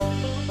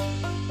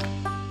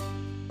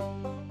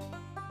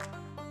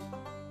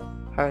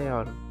Hi,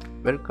 all.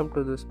 Welcome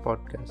to this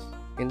podcast.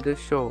 In this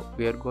show,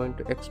 we are going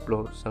to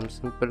explore some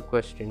simple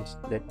questions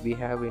that we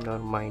have in our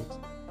minds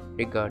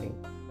regarding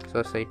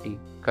society,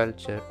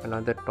 culture, and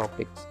other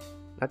topics.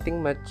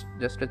 Nothing much,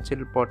 just a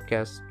chill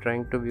podcast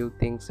trying to view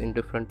things in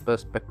different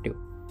perspective.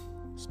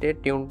 Stay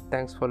tuned.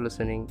 Thanks for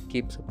listening.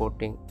 Keep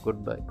supporting.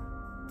 Goodbye.